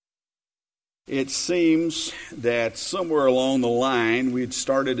It seems that somewhere along the line we'd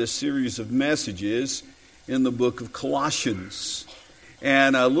started a series of messages in the book of Colossians.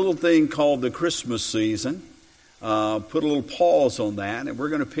 And a little thing called the Christmas season put a little pause on that, and we're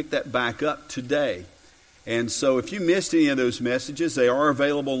going to pick that back up today. And so if you missed any of those messages, they are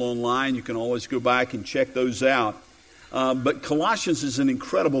available online. You can always go back and check those out. But Colossians is an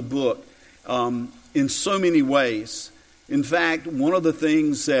incredible book in so many ways. In fact, one of the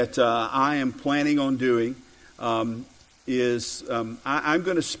things that I am planning on doing is I'm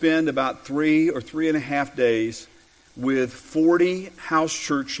going to spend about 3 or 3.5 days with 40 house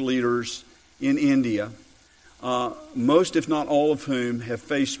church leaders in India, most if not all of whom have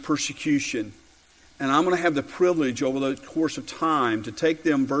faced persecution. And I'm going to have the privilege over the course of time to take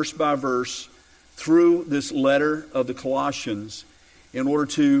them verse by verse through this letter of the Colossians in order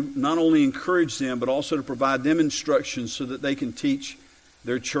to not only encourage them, but also to provide them instructions so that they can teach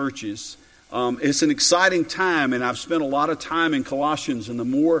their churches. It's an exciting time, and I've spent a lot of time in Colossians, and the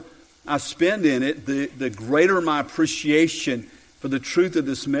more I spend in it, the greater my appreciation for the truth of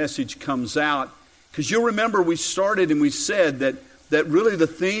this message comes out. Because you'll remember we started and we said that really the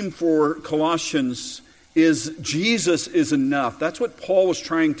theme for Colossians is Jesus is enough. That's what Paul was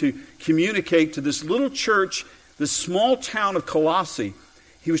trying to communicate to this little church, this small town of Colossae.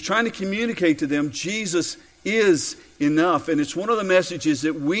 He was trying to communicate to them Jesus is enough. And it's one of the messages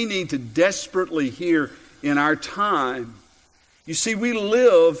that we need to desperately hear in our time. You see, we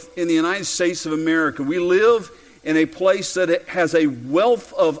live in the United States of America. We live in a place that has a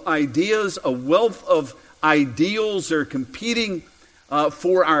wealth of ideas, a wealth of ideals. They're competing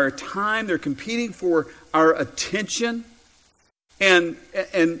for our time. They're competing for our attention. And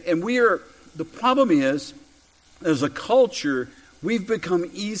we are, the problem is, as a culture, we've become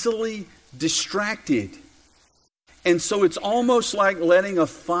easily distracted. And so it's almost like letting a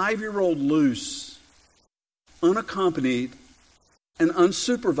 5-year-old loose, unaccompanied and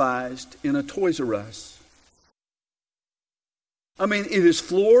unsupervised in a Toys R Us. I mean, it is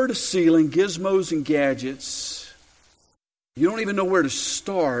floor to ceiling, gizmos and gadgets. You don't even know where to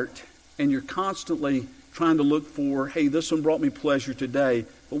start, and you're constantly trying to look for, hey, this one brought me pleasure today,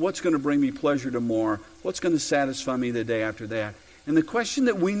 but what's going to bring me pleasure tomorrow? What's going to satisfy me the day after that? And the question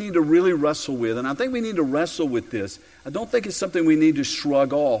that we need to really wrestle with, and I think we need to wrestle with this, I don't think it's something we need to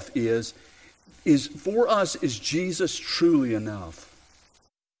shrug off, is for us, is Jesus truly enough?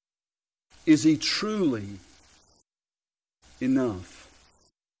 Is He truly enough?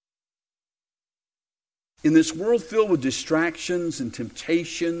 In this world filled with distractions and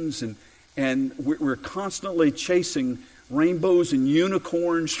temptations, and we're constantly chasing rainbows and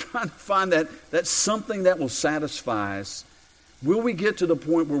unicorns, trying to find that something that will satisfy us, will we get to the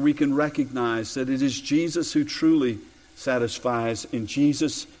point where we can recognize that it is Jesus who truly satisfies, and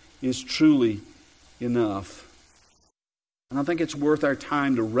Jesus is truly enough? And I think it's worth our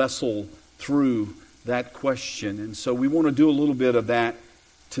time to wrestle through that question. And so we want to do a little bit of that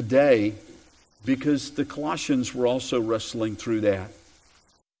today, because the Colossians were also wrestling through that.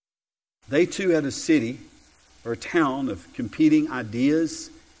 They too had a city or a town of competing ideas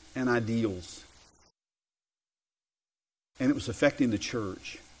and ideals. And it was affecting the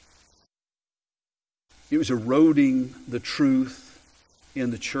church. It was eroding the truth in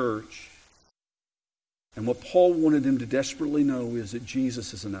the church. And what Paul wanted them to desperately know is that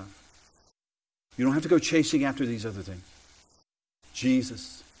Jesus is enough. You don't have to go chasing after these other things.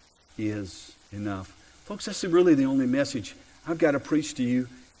 Jesus is enough. Folks, that's really the only message I've got to preach to you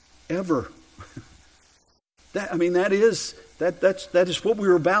ever. That is what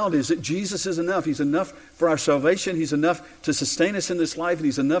we're about, is that Jesus is enough. He's enough for our salvation. He's enough to sustain us in this life, and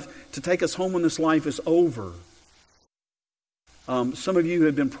He's enough to take us home when this life is over. Some of you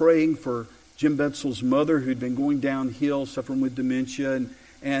have been praying for Jim Betzel's mother, who'd been going downhill, suffering with dementia,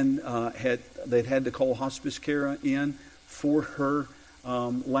 and they'd had to call hospice care in for her.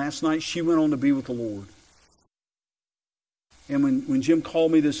 Last night, she went on to be with the Lord. And when Jim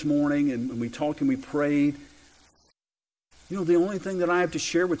called me this morning and we talked and we prayed, you know, the only thing that I have to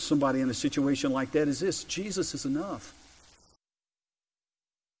share with somebody in a situation like that is this: Jesus is enough.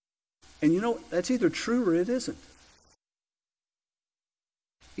 And you know, that's either true or it isn't.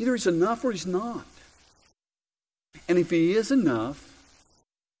 Either He's enough or He's not. And if He is enough,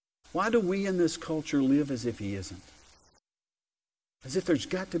 why do we in this culture live as if He isn't? As if there's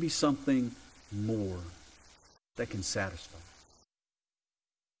got to be something more that can satisfy.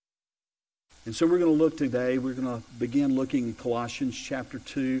 And so we're going to look today, we're going to begin looking in Colossians chapter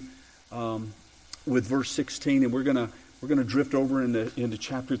 2 with verse 16, and we're going to drift over into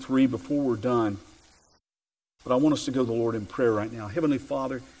chapter 3 before we're done. But I want us to go to the Lord in prayer right now. Heavenly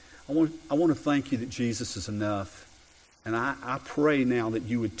Father, I want to thank you that Jesus is enough. And I pray now that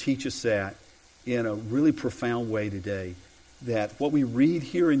you would teach us that in a really profound way today. That what we read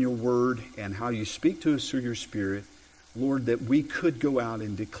here in your word and how you speak to us through your Spirit, Lord, that we could go out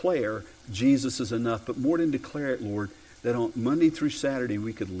and declare Jesus is enough. But more than declare it, Lord, that on Monday through Saturday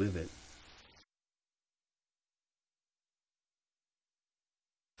we could live it.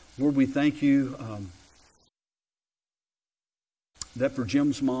 Lord, we thank you that for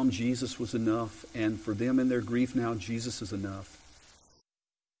Jim's mom, Jesus was enough. And for them in their grief now, Jesus is enough.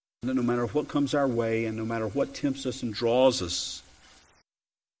 And that no matter what comes our way and no matter what tempts us and draws us,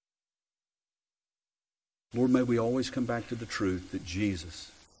 Lord, may we always come back to the truth that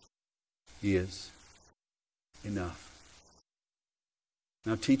Jesus is enough.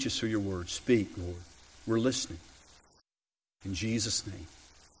 Now teach us through your word. Speak, Lord. We're listening. In Jesus' name,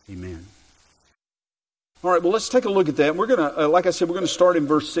 amen. All right, well, let's take a look at that. We're going to, like I said, we're going to start in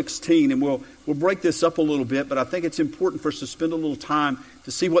verse 16, and we'll break this up a little bit, but I think it's important for us to spend a little time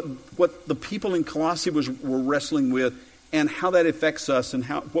to see what the people in Colossae were wrestling with and how that affects us and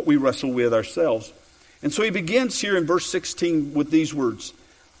what we wrestle with ourselves. And so he begins here in verse 16 with these words,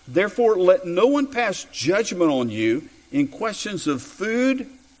 "Therefore, let no one pass judgment on you in questions of food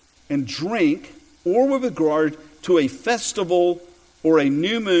and drink, or with regard to a festival or a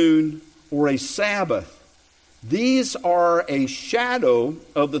new moon or a Sabbath. These are a shadow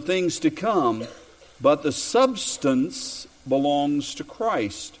of the things to come, but the substance belongs to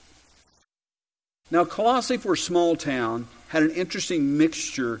Christ." Now, Colossae, for a small town, had an interesting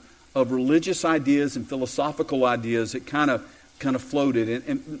mixture of religious ideas and philosophical ideas that kind of floated,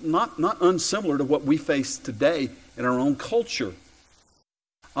 and not unsimilar to what we face today in our own culture.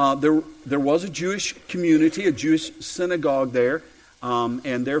 There was a Jewish community, a Jewish synagogue there,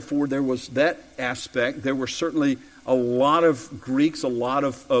 and therefore there was that aspect. There were certainly a lot of Greeks, a lot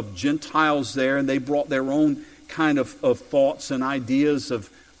of Gentiles there, and they brought their own kind of thoughts and ideas of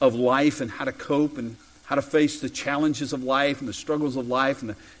life and how to cope and how to face the challenges of life and the struggles of life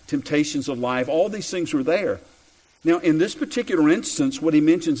and the temptations of life. All these things were there. Now, in this particular instance, what he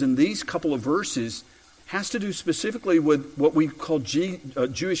mentions in these couple of verses has to do specifically with what we call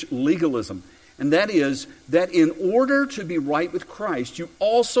Jewish legalism. And that is that in order to be right with Christ, you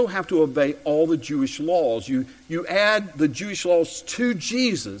also have to obey all the Jewish laws. You add the Jewish laws to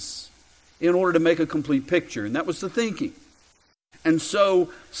Jesus in order to make a complete picture. And that was the thinking. And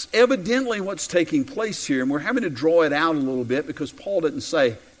so, evidently what's taking place here, and we're having to draw it out a little bit because Paul didn't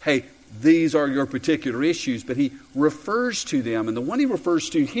say, hey, these are your particular issues, but he refers to them. And the one he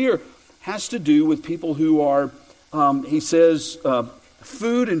refers to here has to do with people who are, he says,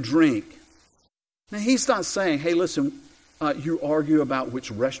 food and drink. Now, he's not saying, hey, listen, you argue about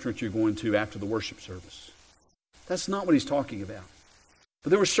which restaurant you're going to after the worship service. That's not what he's talking about. But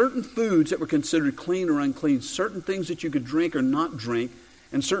there were certain foods that were considered clean or unclean, certain things that you could drink or not drink,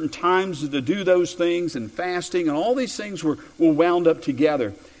 and certain times to do those things, and fasting, and all these things were wound up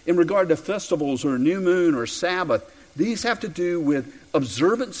together. In regard to festivals or a new moon or Sabbath, these have to do with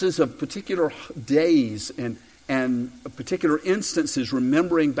observances of particular days and particular instances,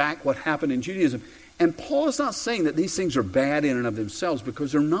 remembering back what happened in Judaism. And Paul is not saying that these things are bad in and of themselves,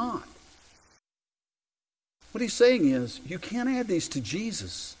 because they're not. What he's saying is, you can't add these to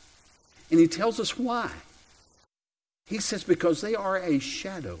Jesus. And he tells us why. He says because they are a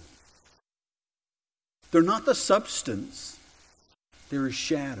shadow. They're not the substance. They're a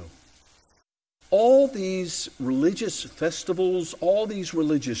shadow. All these religious festivals, all these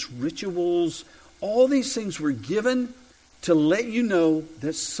religious rituals, all these things were given to let you know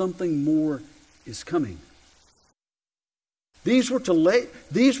that something more is coming. These were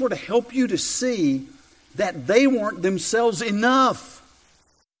to help you to see that they weren't themselves enough.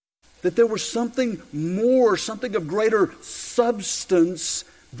 That there was something more, something of greater substance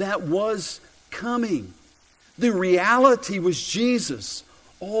that was coming. The reality was Jesus.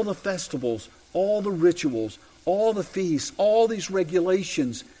 All the festivals, all the rituals, all the feasts, all these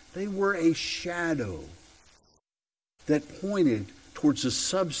regulations, they were a shadow that pointed towards the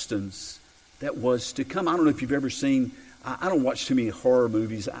substance that was to come. I don't know if you've ever seen, I don't watch too many horror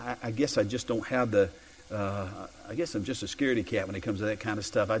movies. I guess I just don't have I guess I'm just a scaredy cat when it comes to that kind of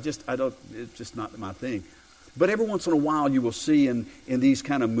stuff. it's just not my thing. But every once in a while you will see in these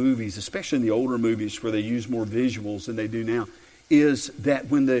kind of movies, especially in the older movies where they use more visuals than they do now, is that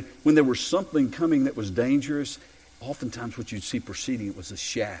when there was something coming that was dangerous, oftentimes what you'd see preceding it was a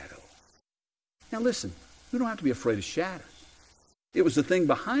shadow. Now listen, we don't have to be afraid of shadows. It was the thing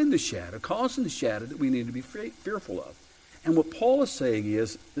behind the shadow, causing the shadow, that we need to be fearful of. And what Paul is saying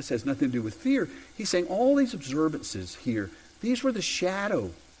is, this has nothing to do with fear. He's saying all these observances here, these were the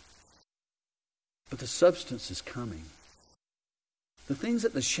shadow but the substance is coming. The things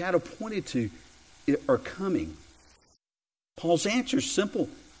that the shadow pointed to are coming. Paul's answer is simple.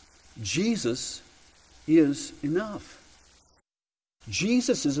 Jesus is enough.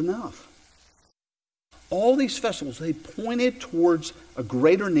 Jesus is enough. All these festivals, they pointed towards a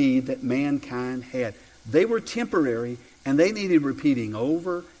greater need that mankind had. They were temporary, and they needed repeating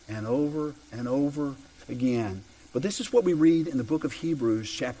over and over and over again. But this is what we read in the book of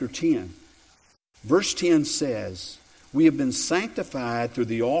Hebrews, chapter 10. Verse 10 says, "We have been sanctified through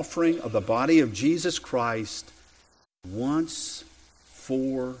the offering of the body of Jesus Christ once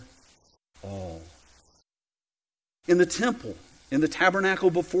for all." In the temple, in the tabernacle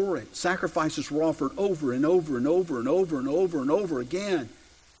before it, sacrifices were offered over and over and over and over and over and over again.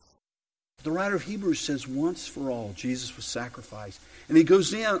 The writer of Hebrews says, once for all, Jesus was sacrificed. And he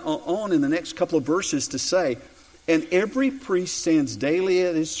goes on in the next couple of verses to say, "And every priest stands daily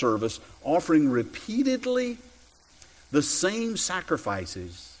at his service, offering repeatedly the same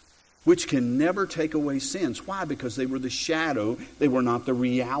sacrifices, which can never take away sins." Why? Because they were the shadow, they were not the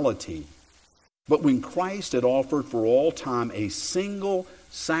reality. But when Christ had offered for all time a single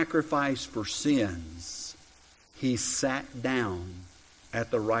sacrifice for sins, he sat down at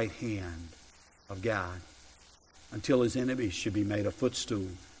the right hand of God until his enemies should be made a footstool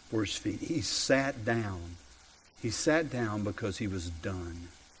for his feet. He sat down. He sat down because he was done.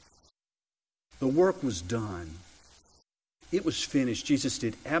 The work was done. It was finished. Jesus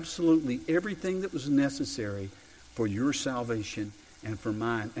did absolutely everything that was necessary for your salvation and for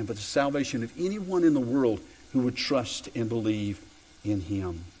mine, and for the salvation of anyone in the world who would trust and believe in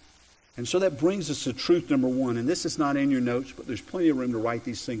him. And so that brings us to truth number one. And this is not in your notes, but there's plenty of room to write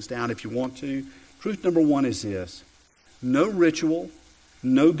these things down if you want to. Truth number one is this: no ritual,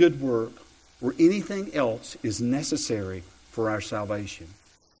 no good work, or anything else is necessary for our salvation.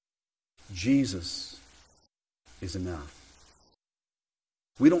 Jesus is enough.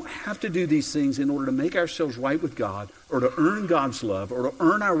 We don't have to do these things in order to make ourselves right with God or to earn God's love or to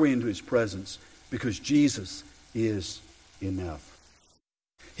earn our way into his presence, because Jesus is enough.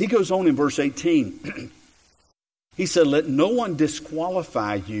 He goes on in verse 18. He said, "Let no one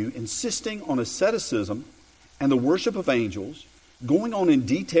disqualify you, insisting on asceticism and the worship of angels, going on in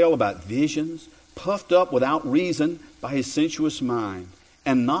detail about visions, puffed up without reason by his sensuous mind,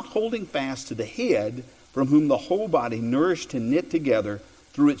 and not holding fast to the head, from whom the whole body, nourished and knit together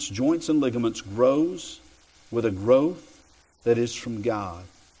through its joints and ligaments, grows with a growth that is from God."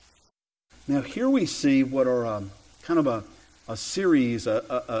 Now here we see what are kind of a series,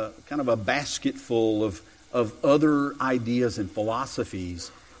 kind of a basket full of other ideas and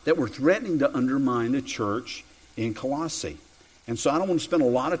philosophies that were threatening to undermine the church in Colossae. And so I don't want to spend a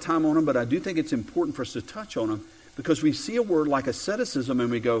lot of time on them, but I do think it's important for us to touch on them, because we see a word like asceticism and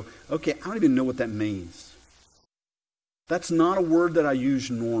we go, okay, I don't even know what that means. That's not a word that I use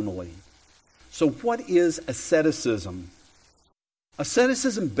normally. So what is asceticism?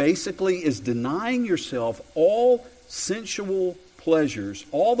 Asceticism basically is denying yourself all sensual pleasures,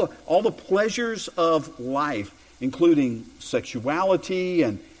 all the pleasures of life, including sexuality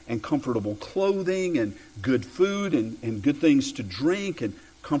and comfortable clothing and good food and good things to drink and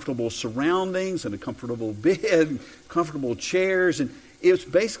comfortable surroundings and a comfortable bed, comfortable chairs. And it's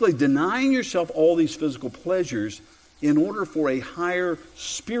basically denying yourself all these physical pleasures in order for a higher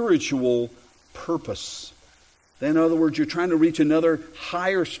spiritual purpose. In other words, you're trying to reach another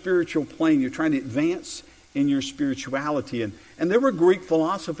higher spiritual plane. You're trying to advance in your spirituality. And there were Greek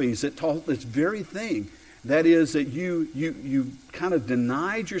philosophies that taught this very thing. That is, that you kind of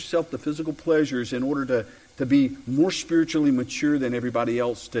denied yourself the physical pleasures in order to be more spiritually mature than everybody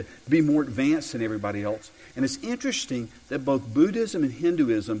else, to be more advanced than everybody else. And it's interesting that both Buddhism and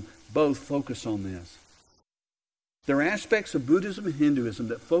Hinduism both focus on this. There are aspects of Buddhism and Hinduism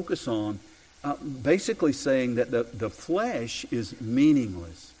that focus on basically saying that the flesh is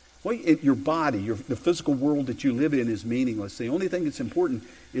meaningless. Well, your body, the physical world that you live in is meaningless. The only thing that's important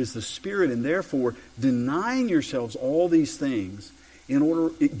is the spirit, and therefore denying yourselves all these things in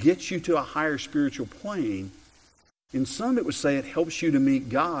order it gets you to a higher spiritual plane. In some, it would say it helps you to meet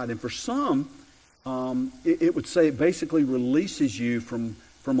God, and for some, it would say it basically releases you from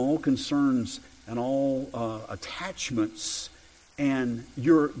all concerns and all attachments, and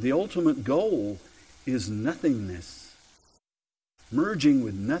the ultimate goal is nothingness, merging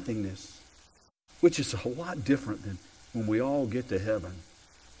with nothingness, which is a lot different than when we all get to heaven.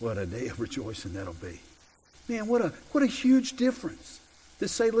 What a day of rejoicing that'll be. Man, what a huge difference. To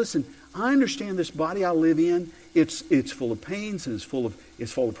say, listen, I understand this body I live in, it's full of pains and it's full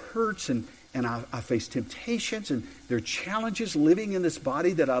of hurts, and I face temptations, and there are challenges living in this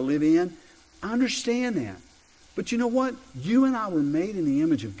body that I live in. I understand that. But you know what? You and I were made in the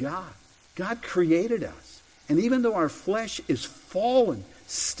image of God. God created us. And even though our flesh is fallen,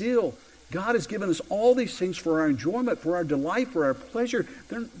 still, God has given us all these things for our enjoyment, for our delight, for our pleasure.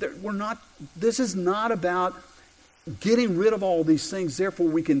 This is not about getting rid of all these things. Therefore,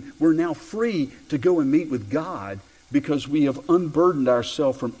 we're now free to go and meet with God because we have unburdened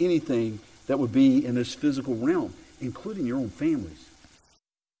ourselves from anything that would be in this physical realm, including your own families.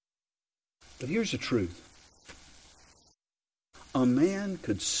 But here's the truth. A man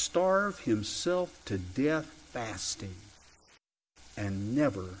could starve himself to death fasting and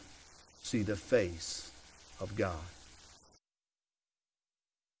never see the face of God.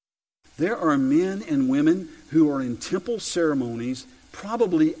 There are men and women who are in temple ceremonies,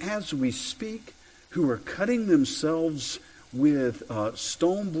 probably as we speak, who are cutting themselves with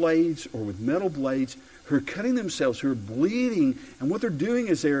stone blades or with metal blades, who are cutting themselves, who are bleeding, and what they're doing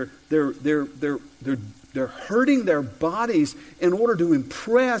is they're hurting their bodies in order to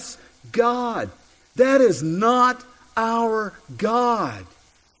impress God. That is not our God.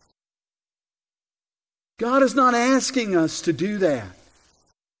 God is not asking us to do that.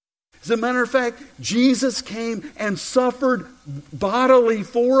 As a matter of fact, Jesus came and suffered bodily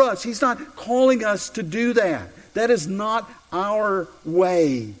for us. He's not calling us to do that. That is not our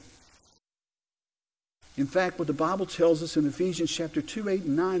way. In fact, what the Bible tells us in Ephesians chapter 2, 8,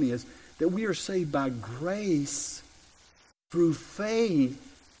 and 9 is that we are saved by grace through faith,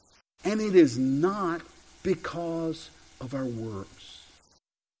 and it is not because of our works.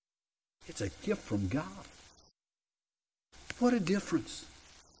 It's a gift from God. What a difference.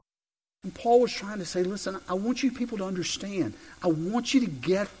 And Paul was trying to say, listen, I want you people to understand. I want you to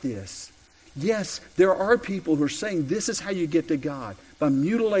get this. Yes, there are people who are saying this is how you get to God, by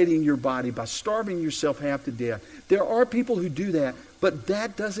mutilating your body, by starving yourself half to death. There are people who do that, but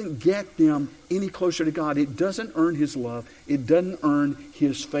that doesn't get them any closer to God. It doesn't earn His love. It doesn't earn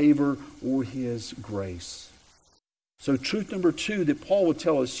His favor or His grace. So truth number 2 that Paul would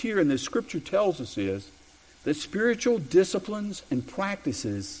tell us here, and the Scripture tells us, is that spiritual disciplines and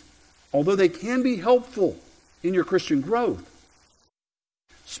practices, although they can be helpful in your Christian growth,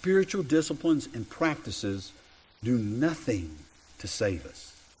 spiritual disciplines and practices do nothing to save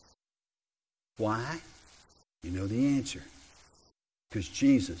us. Why? You know the answer. Because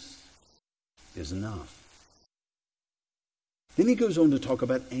Jesus is enough. Then he goes on to talk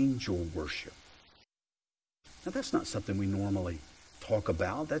about angel worship. Now that's not something we normally talk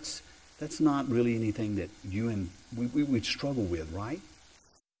about. That's not really anything that you and we'd struggle with, right?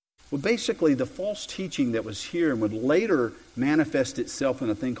 Well, basically, the false teaching that was here and would later manifest itself in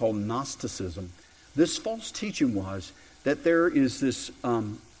a thing called Gnosticism, this false teaching was that there is this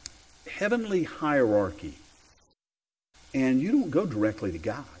heavenly hierarchy, and you don't go directly to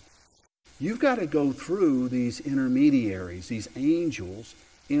God. You've got to go through these intermediaries, these angels,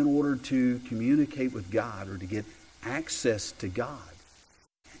 in order to communicate with God or to get access to God.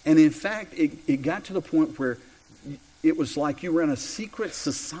 And in fact, it got to the point where it was like you were in a secret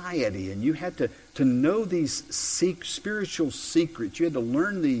society and you had to know these spiritual secrets. You had to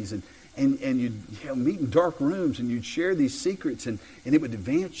learn these and you'd meet in dark rooms and you'd share these secrets and it would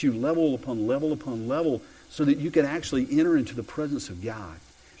advance you level upon level upon level so that you could actually enter into the presence of God.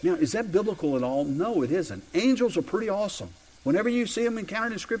 Now, is that biblical at all? No, it isn't. Angels are pretty awesome. Whenever you see them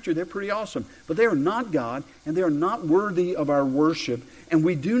encountered in Scripture, they're pretty awesome. But they are not God, and they are not worthy of our worship, and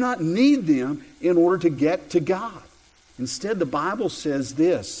we do not need them in order to get to God. Instead, the Bible says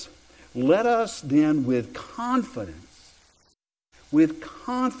this: let us then with confidence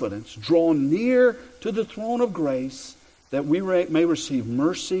draw near to the throne of grace, that we may receive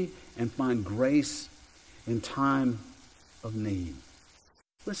mercy and find grace in time of need.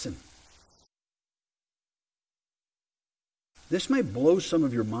 Listen, this may blow some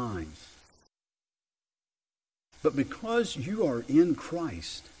of your minds, but because you are in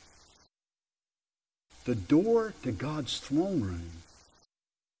Christ, the door to God's throne room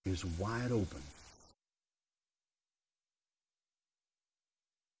is wide open.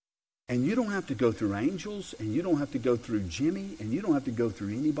 And you don't have to go through angels, and you don't have to go through Jimmy, and you don't have to go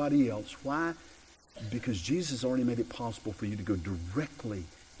through anybody else. Why? Because Jesus already made it possible for you to go directly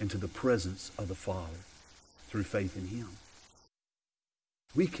into the presence of the Father through faith in Him.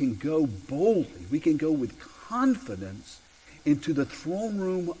 We can go boldly, we can go with confidence into the throne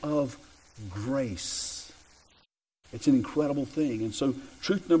room of grace. It's an incredible thing. And so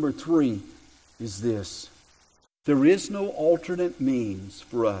truth number 3 is this: there is no alternate means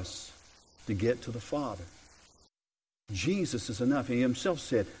for us to get to the Father. Jesus is enough. He Himself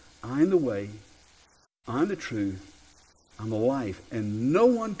said, I'm the way, I'm the truth, I'm the life, and no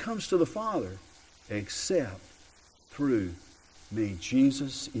one comes to the Father except through me.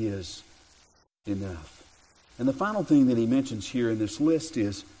 Jesus is enough. And the final thing that he mentions here in this list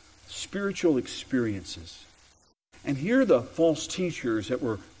is spiritual experiences. And here the false teachers that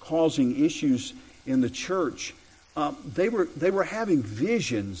were causing issues in the church, they were having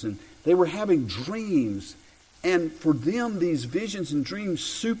visions and they were having dreams. And for them, these visions and dreams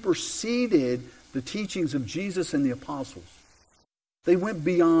superseded the teachings of Jesus and the apostles. They went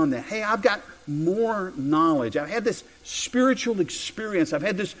beyond that. Hey, I've got more knowledge. I've had this spiritual experience. I've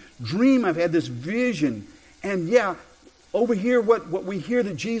had this dream. I've had this vision. And yeah, over here, what we hear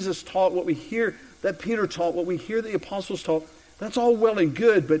that Jesus taught, what we hear that Peter taught, what we hear the apostles taught, that's all well and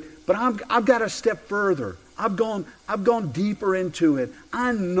good, but I've got a step further. I've gone deeper into it.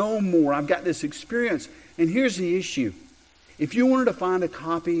 I know more. I've got this experience. And here's the issue. If you wanted to find a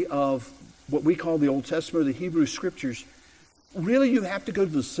copy of what we call the Old Testament or the Hebrew Scriptures, really you have to go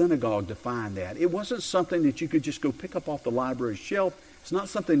to the synagogue to find that. It wasn't something that you could just go pick up off the library shelf. It's not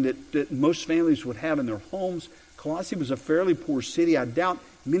something that most families would have in their homes. Colossae was a fairly poor city. I doubt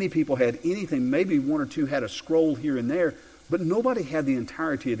many people had anything. Maybe one or two had a scroll here and there. But nobody had the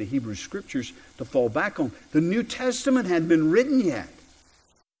entirety of the Hebrew Scriptures to fall back on. The New Testament hadn't been written yet.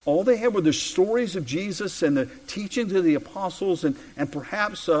 All they had were the stories of Jesus and the teachings of the apostles and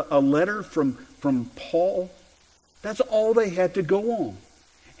perhaps a letter from Paul. That's all they had to go on.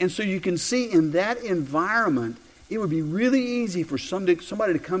 And so you can see in that environment, it would be really easy for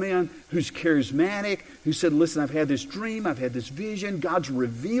somebody to come in who's charismatic, who said, listen, I've had this dream, I've had this vision, God's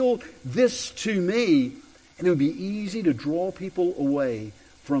revealed this to me, and it would be easy to draw people away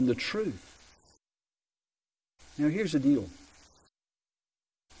from the truth. Now here's the deal.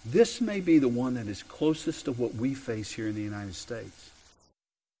 This may be the one that is closest to what we face here in the United States.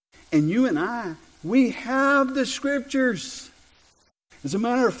 And you and I, we have the Scriptures. As a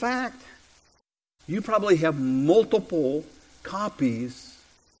matter of fact, you probably have multiple copies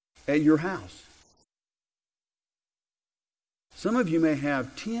at your house. Some of you may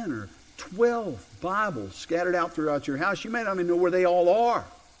have 10 or 12 Bibles scattered out throughout your house. You may not even know where they all are.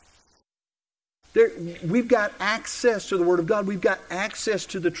 We've got access to the Word of God. We've got access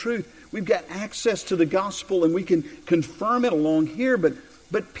to the truth. We've got access to the gospel, and we can confirm it along here.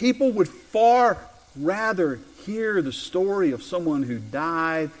 But people would far rather hear the story of someone who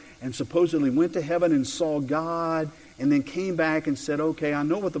died and supposedly went to heaven and saw God and then came back and said, okay, I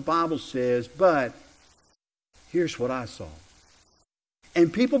know what the Bible says, but here's what I saw.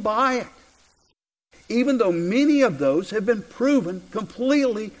 And people buy it. Even though many of those have been proven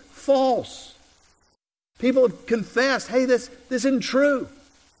completely false. People have confessed, hey, this isn't true.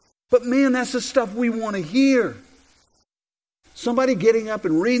 But man, that's the stuff we want to hear. Somebody getting up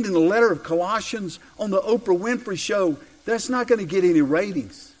and reading the letter of Colossians on the Oprah Winfrey Show, that's not going to get any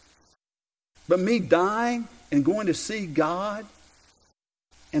ratings. But me dying and going to see God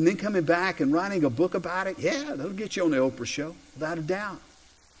and then coming back and writing a book about it, yeah, that'll get you on the Oprah Show, without a doubt.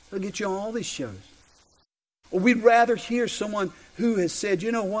 It'll get you on all these shows. Or we'd rather hear someone who has said,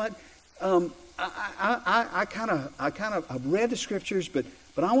 you know what, I've read the Scriptures, but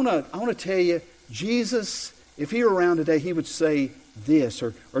I want to tell you, Jesus, if he were around today, he would say this,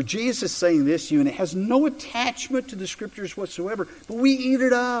 or Jesus is saying this to you, and it has no attachment to the Scriptures whatsoever, but we eat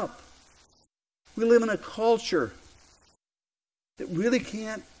it up. We live in a culture that really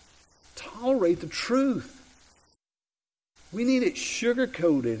can't tolerate the truth. We need it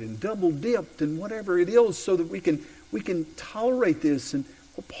sugar-coated and double-dipped and whatever it is so that we can tolerate this. And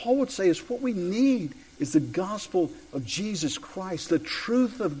what Paul would say is what we need is the gospel of Jesus Christ, the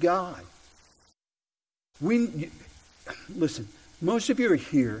truth of God. Listen, most of you are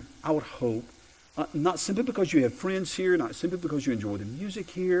here, I would hope, not simply because you have friends here, not simply because you enjoy the music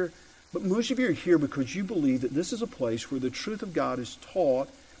here, but most of you are here because you believe that this is a place where the truth of God is taught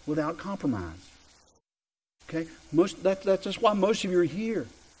without compromise. Okay? That's why most of you are here.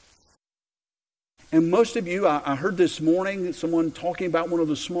 And most of you, I heard this morning someone talking about one of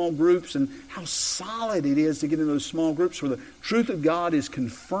the small groups and how solid it is to get in those small groups where the truth of God is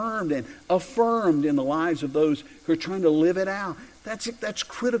confirmed and affirmed in the lives of those who are trying to live it out. That's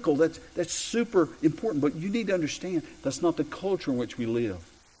critical. That's super important. But you need to understand that's not the culture in which we live.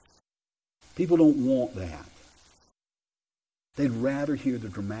 People don't want that. They'd rather hear the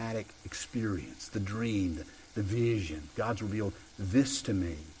dramatic experience, the dream, the vision. God's revealed this to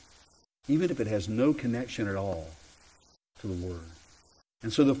me, even if it has no connection at all to the Word.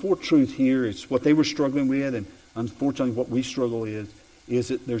 And so the fourth truth here is what they were struggling with, and unfortunately what we struggle with, is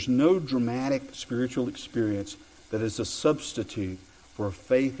that there's no dramatic spiritual experience that is a substitute for a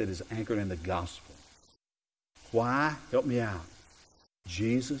faith that is anchored in the gospel. Why? Help me out.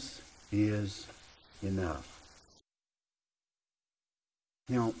 Jesus is enough.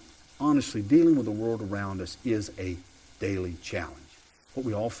 Now, honestly, dealing with the world around us is a daily challenge. What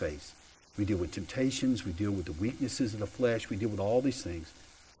we all face. We deal with temptations. We deal with the weaknesses of the flesh. We deal with all these things.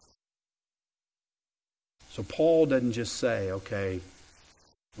 So Paul doesn't just say, okay,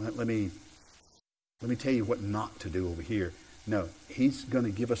 let me tell you what not to do over here. No, he's going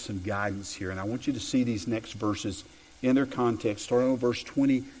to give us some guidance here. And I want you to see these next verses in their context, starting with verse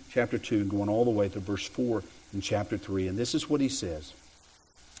 20, chapter 2, and going all the way to verse 4 in chapter 3. And this is what he says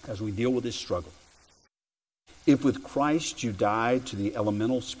as we deal with this struggle. If with Christ you died to the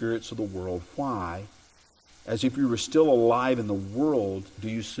elemental spirits of the world, why, as if you were still alive in the world, do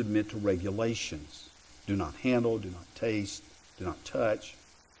you submit to regulations? Do not handle, do not taste, do not touch,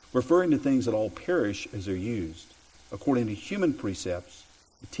 referring to things that all perish as they're used, according to human precepts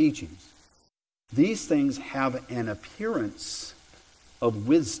and teachings. These things have an appearance of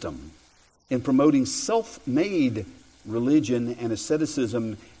wisdom in promoting self-made religion and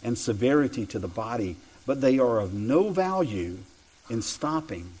asceticism and severity to the body, but they are of no value in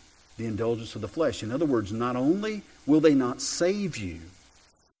stopping the indulgence of the flesh. In other words, not only will they not save you,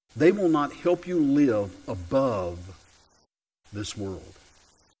 they will not help you live above this world.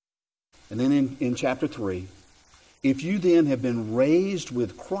 And then in chapter 3, if you then have been raised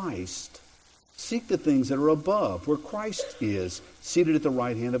with Christ, seek the things that are above, where Christ is, seated at the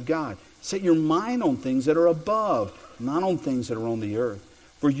right hand of God. Set your mind on things that are above, not on things that are on the earth.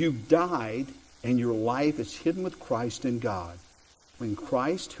 For you've died, and your life is hidden with Christ in God. When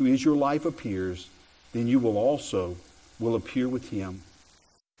Christ, who is your life, appears, then you will also appear with him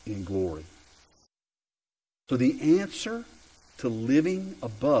in glory. So the answer to living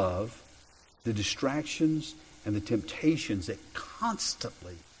above the distractions and the temptations that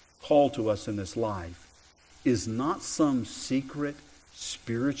constantly call to us in this life is not some secret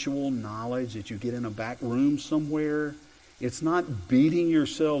spiritual knowledge that you get in a back room somewhere. It's not beating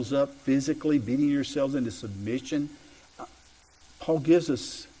yourselves up physically, beating yourselves into submission. Paul gives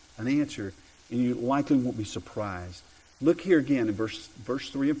us an answer, and you likely won't be surprised. Look here again in verse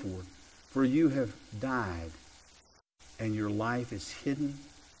 3 and 4. For you have died, and your life is hidden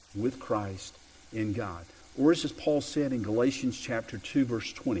with Christ in God. Or as Paul said in Galatians chapter 2,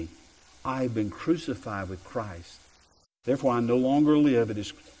 verse 20, I have been crucified with Christ. Therefore I no longer live, but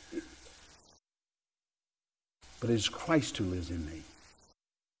it is Christ who lives in me.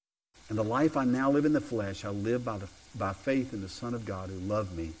 And the life I now live in the flesh, I live by faith in the Son of God who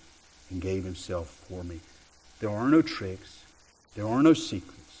loved me and gave himself for me. There are no tricks, there are no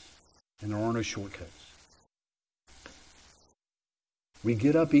secrets, and there are no shortcuts. We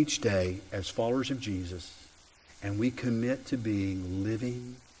get up each day as followers of Jesus, and we commit to being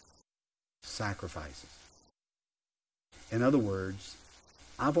living sacrifices. In other words,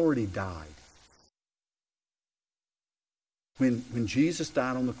 I've already died. When Jesus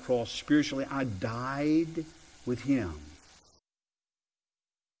died on the cross spiritually, I died with him.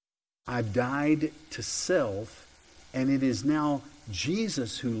 I died to self, and it is now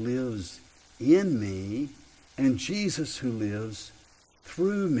Jesus who lives in me and Jesus who lives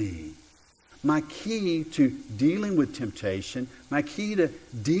through me. My key to dealing with temptation, my key to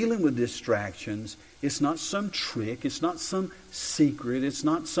dealing with distractions, it's not some trick, it's not some secret, it's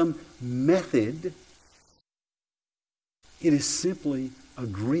not some method. It is simply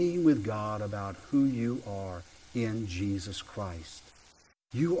agreeing with God about who you are in Jesus Christ.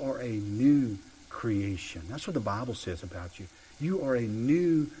 You are a new creation. That's what the Bible says about you. You are a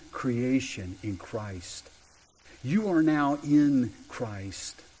new creation in Christ. You are now in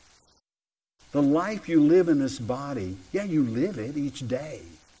Christ. The life you live in this body, yeah, you live it each day.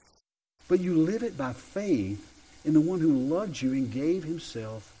 But you live it by faith in the one who loved you and gave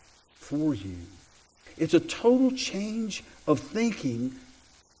himself for you. It's a total change of thinking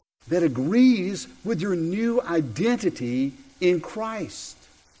that agrees with your new identity in Christ.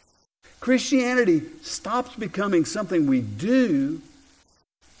 Christianity stops becoming something we do,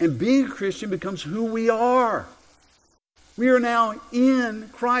 and being a Christian becomes who we are. We are now in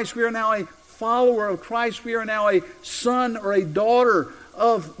Christ. We are now a follower of Christ. We are now a son or a daughter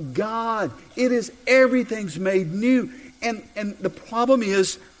of God. It is, everything's made new. And the problem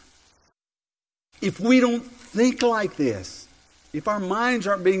is, if we don't think like this, if our minds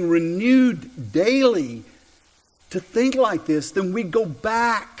aren't being renewed daily to think like this, then we go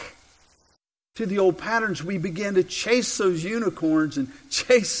back to the old patterns. We begin to chase those unicorns and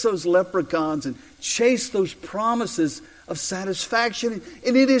chase those leprechauns and chase those promises of satisfaction.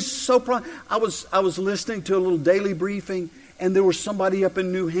 And it is so I was listening to a little daily briefing, and there was somebody up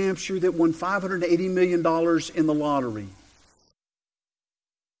in New Hampshire that won $580 million in the lottery.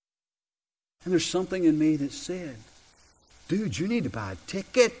 And there's something in me that said, dude, you need to buy a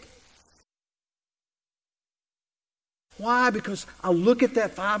ticket. Why? Because I look at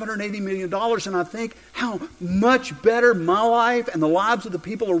that $580 million and I think how much better my life and the lives of the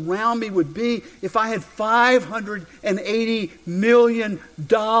people around me would be if I had $580 million.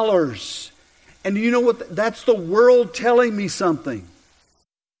 And you know what? That's the world telling me something.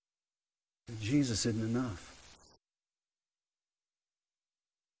 That Jesus isn't enough.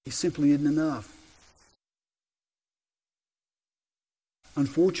 He simply isn't enough.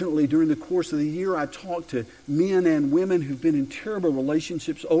 Unfortunately, during the course of the year, I talked to men and women who've been in terrible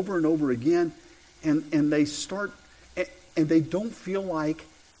relationships over and over again, and they don't feel like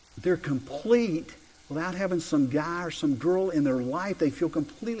they're complete without having some guy or some girl in their life. They feel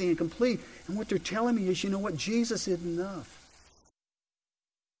completely incomplete. And what they're telling me is, you know what? Jesus isn't enough.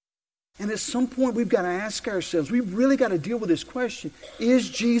 And at some point, we've got to ask ourselves, we've really got to deal with this question. Is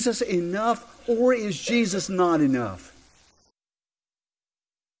Jesus enough, or is Jesus not enough?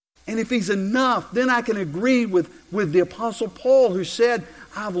 And if He's enough, then I can agree with the Apostle Paul, who said,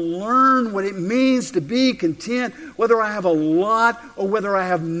 I've learned what it means to be content, whether I have a lot or whether I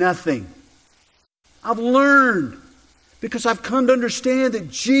have nothing. I've learned because I've come to understand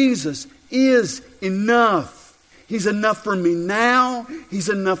that Jesus is enough. He's enough for me now. He's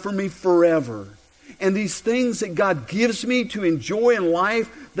enough for me forever. And these things that God gives me to enjoy in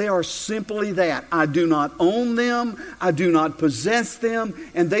life, they are simply that. I do not own them. I do not possess them.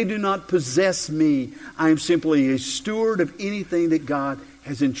 And they do not possess me. I am simply a steward of anything that God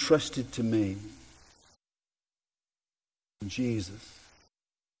has entrusted to me. Jesus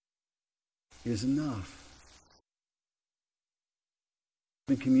is enough.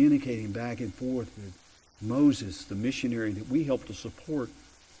 I've been communicating back and forth with Moses, the missionary that we helped to support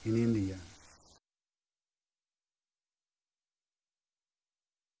in India.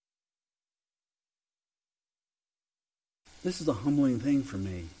 This is a humbling thing for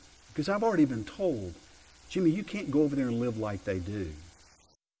me because I've already been told, Jimmy, you can't go over there and live like they do.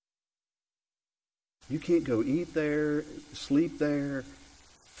 You can't go eat there, sleep there,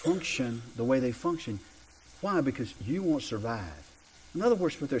 function the way they function. Why? Because you won't survive. In other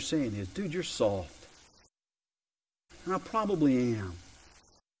words, what they're saying is, dude, you're soft. And I probably am.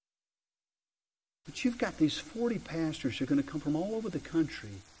 But you've got these 40 pastors who are going to come from all over the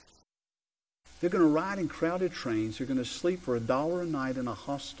country. They're going to ride in crowded trains. They're going to sleep for $1 a night in a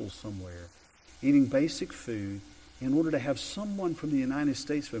hostel somewhere, eating basic food in order to have someone from the United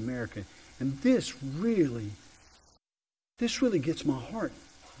States of America. And this really gets my heart.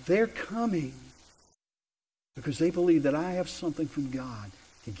 They're coming because they believe that I have something from God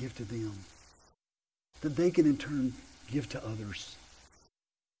to give to them, that they can in turn give to others.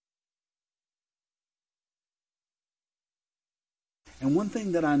 And one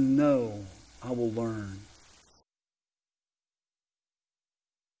thing that I know I will learn,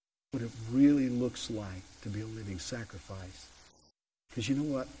 what it really looks like to be a living sacrifice. Because you know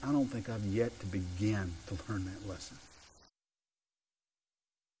what? I don't think I've yet to begin to learn that lesson.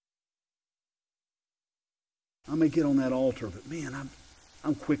 I may get on that altar, but man,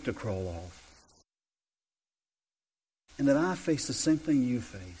 I'm quick to crawl off. And that I face the same thing you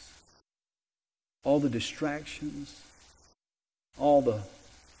face. All the distractions, all the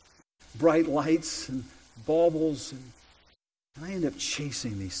bright lights and baubles, and I end up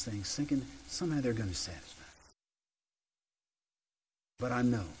chasing these things, thinking somehow they're going to satisfy. But I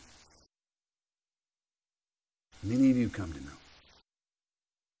know, many of you come to know,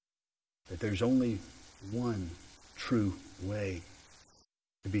 that there's only one true way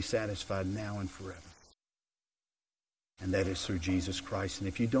to be satisfied now and forever. And that is through Jesus Christ. And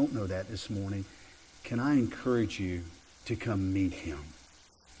if you don't know that this morning, can I encourage you to come meet Him?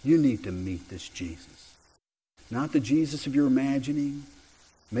 You need to meet this Jesus. Not the Jesus of your imagining,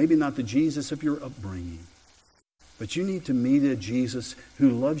 maybe not the Jesus of your upbringing, but you need to meet a Jesus who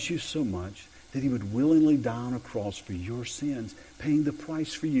loves you so much that He would willingly die on a cross for your sins, paying the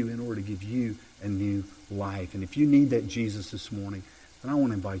price for you in order to give you a new life. And if you need that Jesus this morning, then I want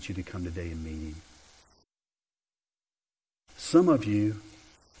to invite you to come today and meet Him. Some of you,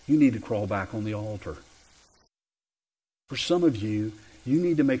 you need to crawl back on the altar. For some of you, you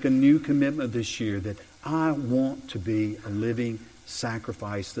need to make a new commitment this year that I want to be a living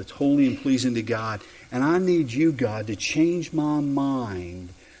sacrifice that's holy and pleasing to God. And I need you, God, to change my mind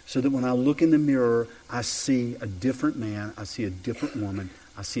so that when I look in the mirror, I see a different man, I see a different woman,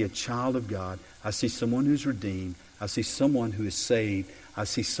 I see a child of God, I see someone who's redeemed, I see someone who is saved, I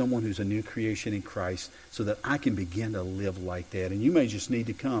see someone who's a new creation in Christ so that I can begin to live like that. And you may just need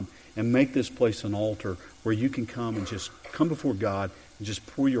to come and make this place an altar where you can come and just come before God and just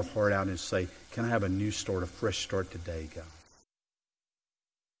pour your heart out and say, can I have a new start, a fresh start today, God?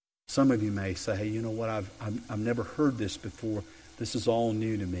 Some of you may say, hey, you know what, I've never heard this before. This is all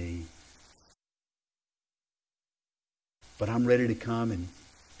new to me. But I'm ready to come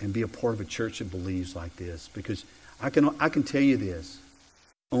and be a part of a church that believes like this. Because I can tell you this.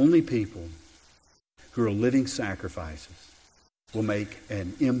 Only people who are living sacrifices will make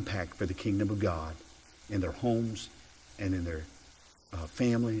an impact for the kingdom of God in their homes and in their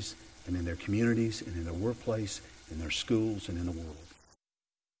families and in their communities and in their workplace, in their schools and in the world.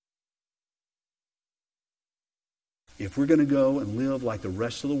 If we're going to go and live like the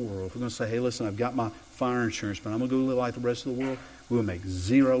rest of the world, if we're going to say, hey, listen, I've got my fire insurance, but I'm going to go live like the rest of the world, we will make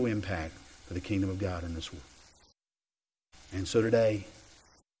zero impact for the kingdom of God in this world. And so today,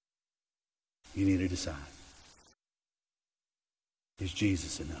 you need to decide. Is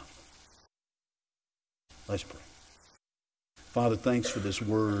Jesus enough? Let's pray. Father, thanks for this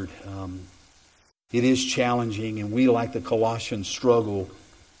word. It is challenging, and we, like the Colossians, struggle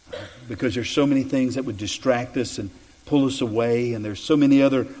because there's so many things that would distract us and pull us away, and there's so many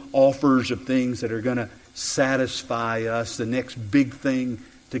other offers of things that are going to satisfy us, the next big thing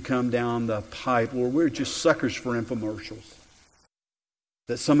to come down the pipe. Lord, we're just suckers for infomercials.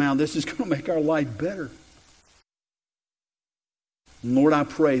 That somehow this is going to make our life better. Lord, I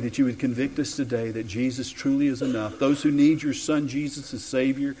pray that you would convict us today that Jesus truly is enough. Those who need your Son Jesus as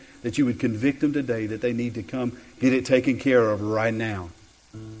Savior, that you would convict them today that they need to come get it taken care of right now.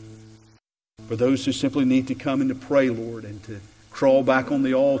 For those who simply need to come and to pray, Lord, and to crawl back on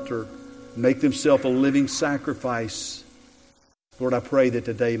the altar, make themselves a living sacrifice, Lord, I pray that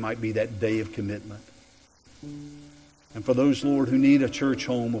today might be that day of commitment. And for those, Lord, who need a church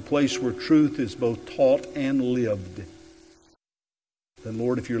home, a place where truth is both taught and lived, then,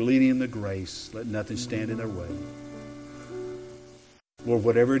 Lord, if you're leading in the grace, let nothing stand in their way. Lord,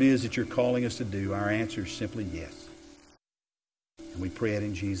 whatever it is that you're calling us to do, our answer is simply yes. And we pray it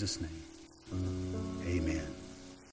in Jesus' name.